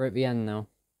 We're at the end now.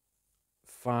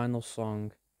 Final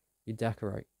song, You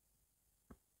Decorate.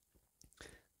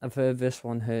 I've heard this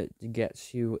one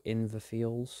gets you in the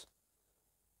feels.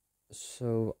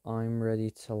 So I'm ready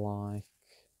to like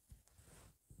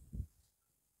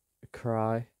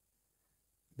cry.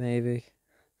 Maybe.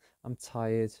 I'm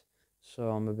tired, so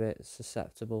I'm a bit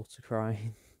susceptible to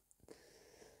crying.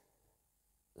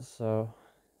 So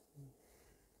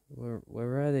we're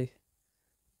ready.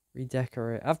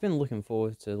 Redecorate. I've been looking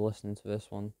forward to listening to this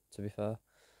one, to be fair.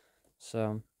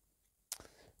 So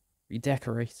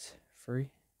redecorate. 3,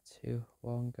 2,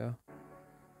 1, go.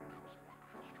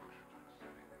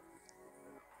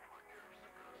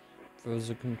 There was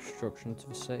a construction to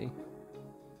the city.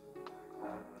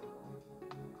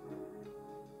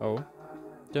 Oh.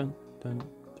 Dun dun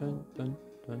dun dun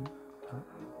dun dun.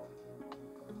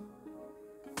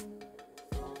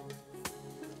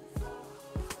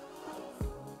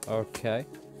 Okay.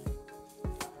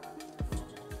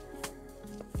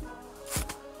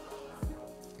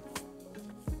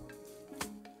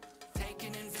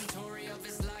 Taking inventory of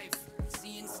his life,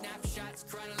 seeing snapshots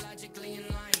chronologically in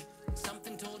line.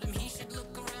 Something told him he should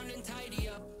look around and tidy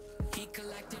up. He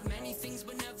collected many things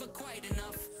but never quite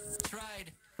enough.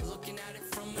 Tried looking at it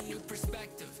from a new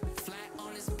perspective. Flat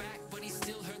on his back but he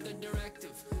still heard the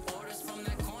directive. Orders from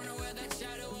that corner where that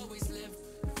shadow always lived.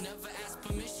 Never asked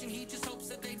permission, he just hopes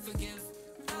that they'd forgive.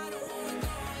 I don't wanna go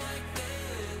like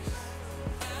this.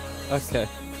 Okay.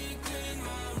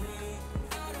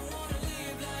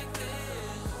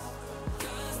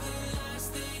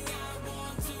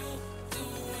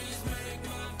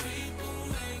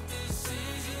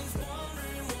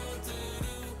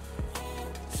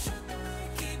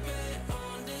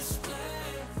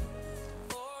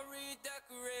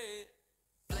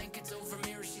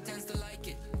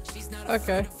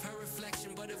 Okay. Her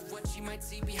reflection, but of what she might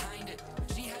see behind it.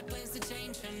 She had plans to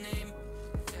change her name.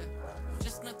 Yeah.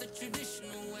 Just not the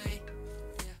traditional way.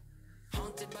 Yeah.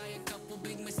 Haunted by a couple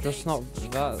big mistakes. That's not She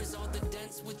that covers all the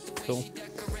dents with the way cool. she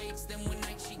decorates. Then one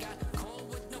night she got cold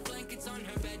with no blankets on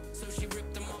her bed. So she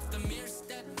ripped them off the mirror,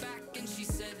 stepped back, and she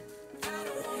said, I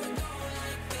don't wanna go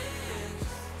like this.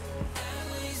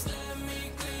 At least let me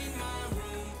clean my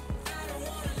room. I don't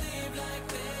wanna live like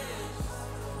this.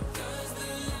 'Cause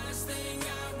the last thing I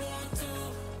want to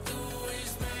do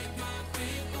is make my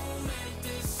people make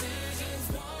decisions,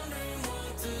 wondering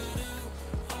what to do.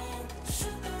 Oh,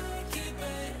 should I keep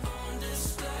it on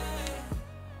display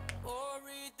or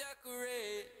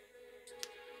redecorate?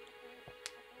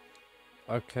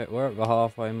 Okay, we're at the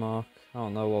halfway mark. I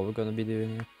don't know what we're gonna be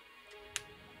doing here.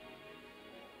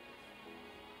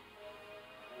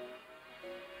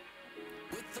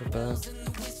 With the bells and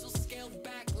the whistles scaled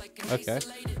back like an Okay.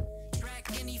 isolated track,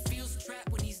 and he feels trapped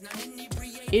when he's not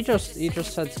inebriated. He just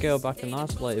said scale back and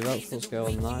isolated. That's what scale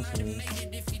and ice means.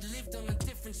 If he lived on a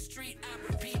different street, I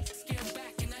repeat, scaled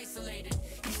back and isolated.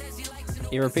 He says he likes an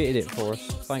He repeated it for us.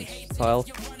 Thanks, Kyle.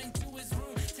 You run into his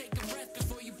room, take a breath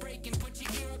before you break and put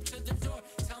your ear up to the door.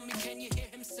 Tell me, can you hear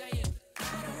him saying,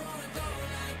 I don't wanna go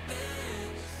like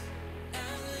this.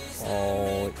 At least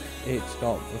Oh, it's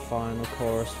got the final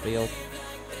chorus feel.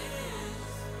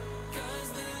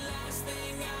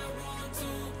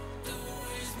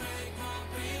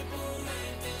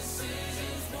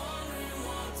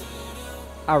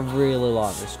 I really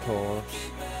like this chorus.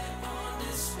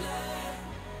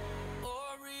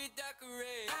 or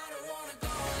redecorate. I don't wanna go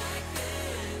like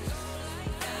this.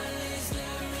 At least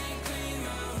let me clean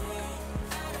my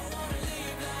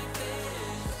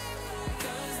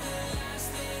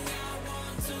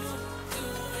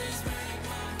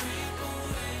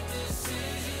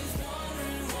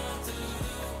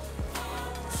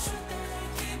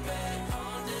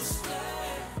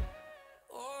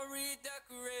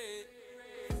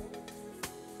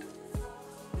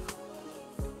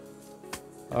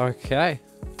Okay.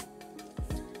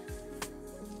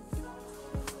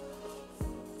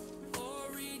 or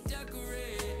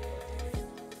redecorate.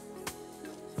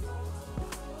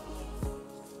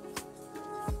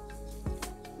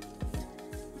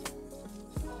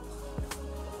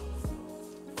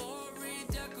 Or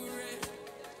redecorate.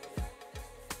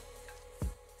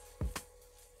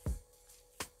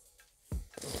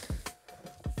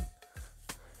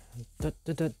 Da,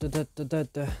 da, da, da, da, da, da,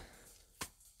 da.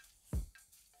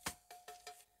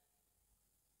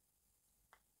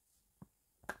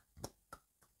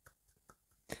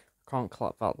 Can't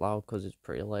clap that loud because it's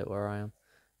pretty late where I am.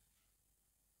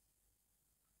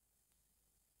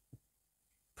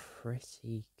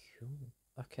 Pretty cool.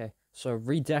 Okay, so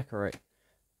redecorate.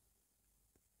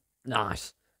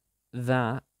 Nice.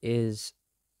 That is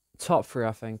top three,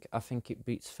 I think. I think it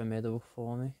beats Formidable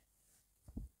for me.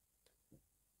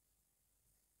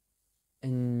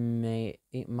 And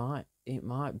it might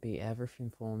be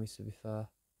everything for me, to be fair.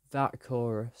 That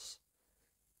chorus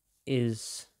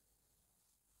is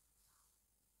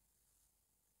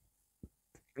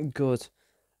good.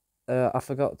 I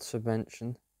forgot to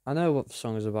mention, I know what the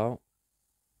song is about.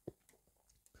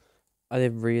 I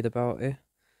did read about it,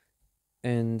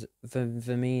 and the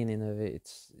meaning of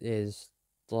it is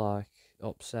like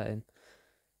upsetting.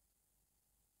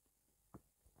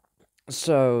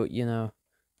 So,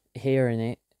 hearing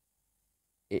it,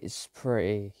 it's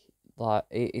pretty like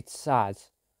it's sad,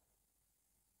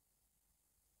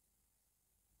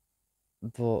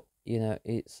 but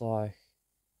it's like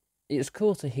it's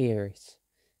cool to hear it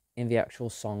in the actual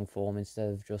song form instead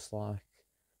of just like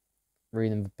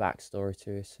reading the backstory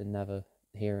to it and never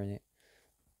hearing it.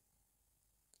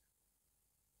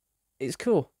 It's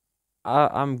cool.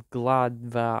 I'm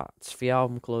glad that's the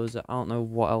album closer. I don't know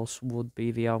what else would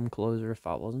be the album closer if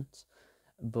that wasn't,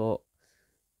 but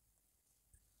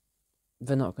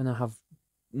they're not gonna have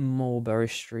Mulberry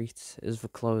Street as the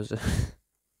closer.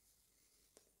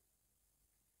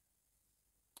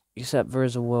 Except there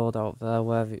is a world out there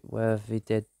where they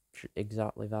did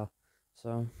exactly that.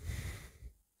 So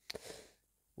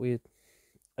weird.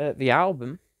 The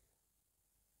album,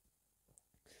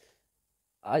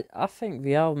 I think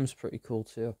the album's pretty cool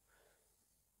too.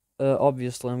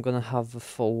 Obviously, I'm gonna have the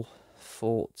full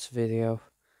thoughts video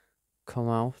come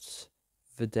out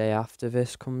the day after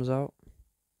this comes out.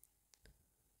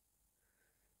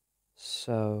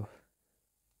 So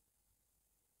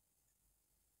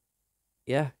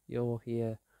yeah, you'll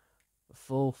hear the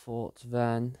full thoughts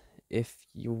then if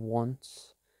you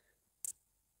want.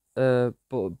 But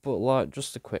like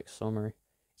just a quick summary.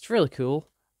 It's really cool.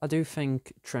 I do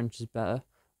think Trench is better,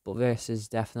 but this is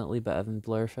definitely better than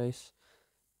Blurface.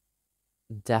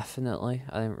 Definitely.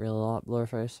 I didn't really like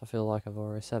Blurface. I feel like I've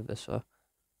already said this, so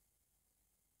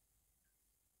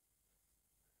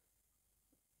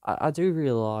I do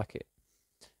really like it.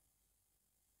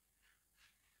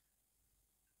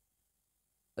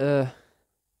 Uh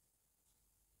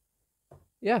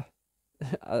yeah.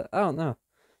 I don't know.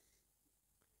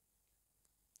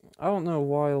 I don't know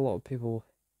why a lot of people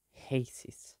hate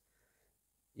it.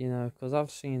 Because I've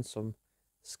seen some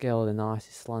Scaled and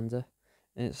Icy slander,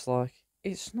 and it's like,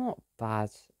 it's not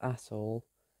bad at all.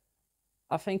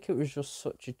 I think it was just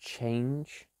such a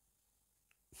change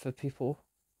for people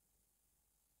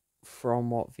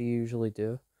from what they usually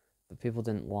do, but people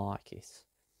didn't like it.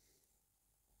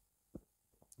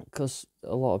 Because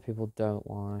a lot of people don't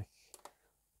like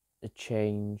a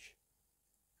change.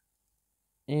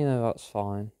 That's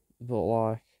fine. But,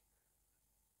 like,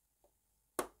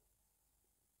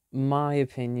 my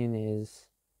opinion is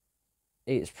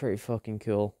it's pretty fucking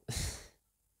cool.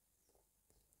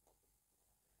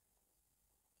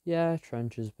 Yeah,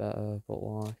 Trench is better, but,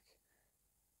 like,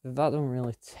 that don't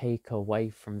really take away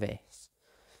from this.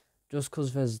 Just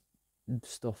because there's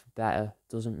stuff better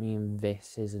doesn't mean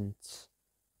this isn't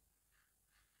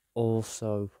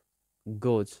also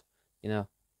good, you know.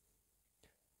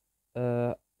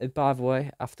 By the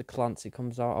way, after Clancy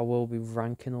comes out, I will be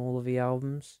ranking all of the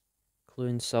albums,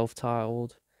 including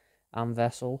self-titled and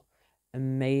Vessel,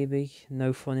 and maybe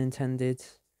No Fun Intended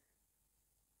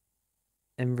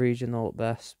and Regional at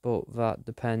best, but that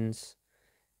depends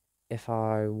if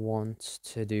I want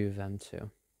to do them too.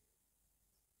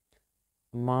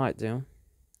 Might do,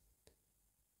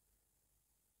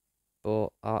 but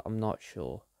I'm not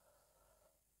sure.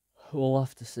 We'll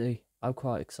have to see. I'm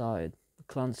quite excited. The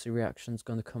Clancy reaction's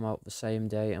going to come out the same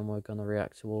day, and we're going to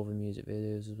react to all the music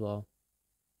videos as well.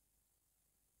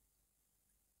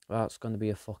 That's going to be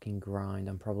a fucking grind.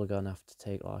 I'm probably going to have to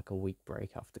take like a week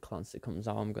break after Clancy comes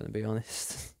out, I'm going to be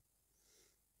honest.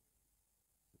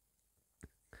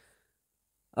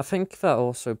 I think that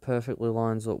also perfectly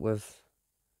lines up with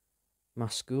my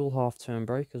school half-term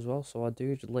break as well, so I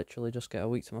do literally just get a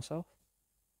week to myself.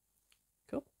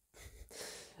 Cool.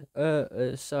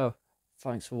 So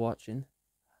thanks for watching.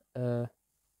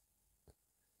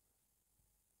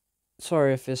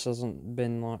 Sorry if this hasn't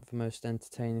been like the most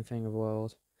entertaining thing in the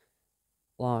world.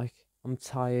 Like, I'm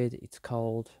tired, it's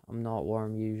cold, I'm not where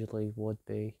I'm usually would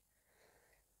be.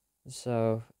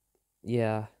 So,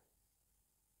 yeah.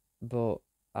 But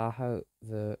I hope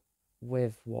that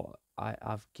with what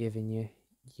I've given you,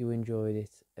 you enjoyed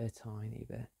it a tiny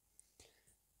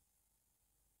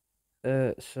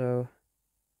bit. So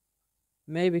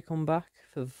maybe come back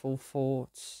for the full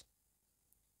thoughts,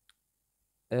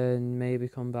 and maybe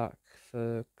come back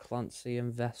for Clancy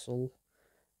and Vessel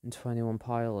and 21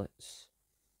 Pilots,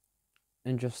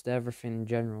 and just everything in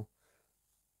general.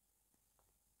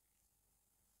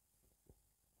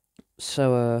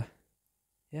 So,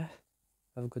 yeah,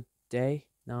 have a good day,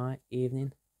 night,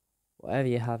 evening, whatever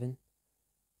you're having,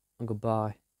 and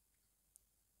goodbye.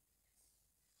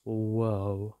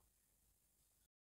 Whoa.